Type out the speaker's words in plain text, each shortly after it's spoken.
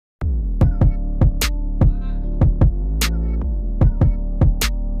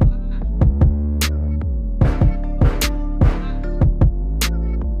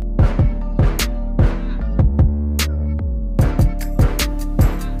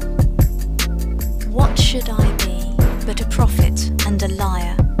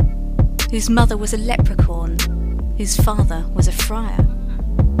whose mother was a leprechaun, whose father was a friar,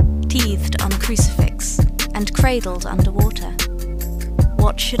 teethed on a crucifix and cradled underwater.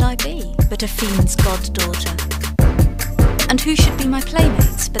 What should I be but a fiend's goddaughter? And who should be my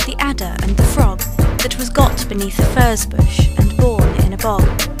playmates but the adder and the frog that was got beneath a furze-bush and born in a bog?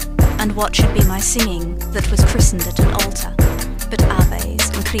 And what should be my singing that was christened at an altar but Aves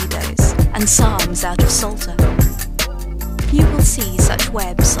and Credos and psalms out of Psalter? You will see such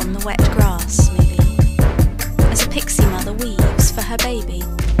webs on the wet grass, maybe, as a pixie-mother weaves for her baby.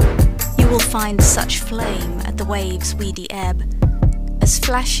 You will find such flame at the waves' weedy ebb, as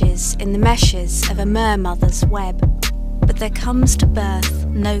flashes in the meshes of a mer-mother's web. But there comes to birth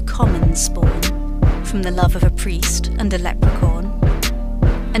no common spawn from the love of a priest and a leprechaun.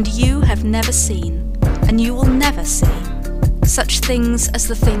 And you have never seen, and you will never see, such things as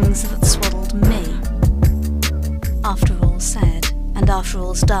the things that swaddled me. After all's said, and after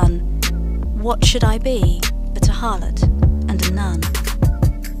all's done, what should I be but a harlot and a nun?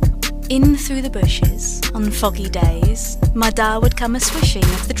 In through the bushes, on foggy days, my da would come a-swishing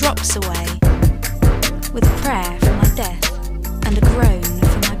of the drops away, with a prayer for my death, and a groan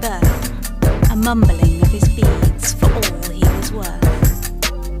for my birth, a mumbling of his beads for all he was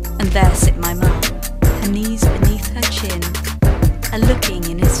worth. And there sit my mum, her knees beneath her chin, a-looking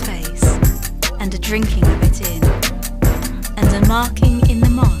in his face, and a-drinking of it in, and a-marking in the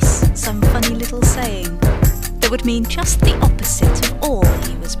moss some funny little saying that would mean just the opposite of all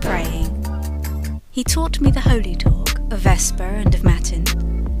he was praying. He taught me the holy talk of Vesper and of Matin.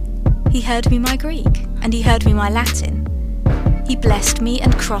 He heard me my Greek, and he heard me my Latin. He blessed me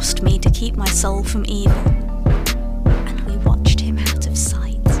and crossed me to keep my soul from evil. And we watched him out of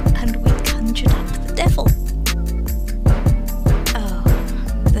sight, and we conjured up the devil. Oh,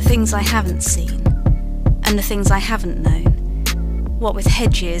 the things I haven't seen, and the things I haven't known. What with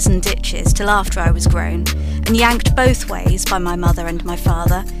hedges and ditches till after I was grown, and yanked both ways by my mother and my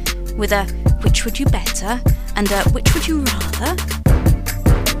father, with a which would you better, and a which would you rather?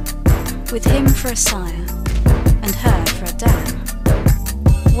 With him for a sire, and her for a dam,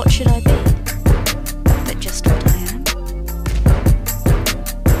 what should I be?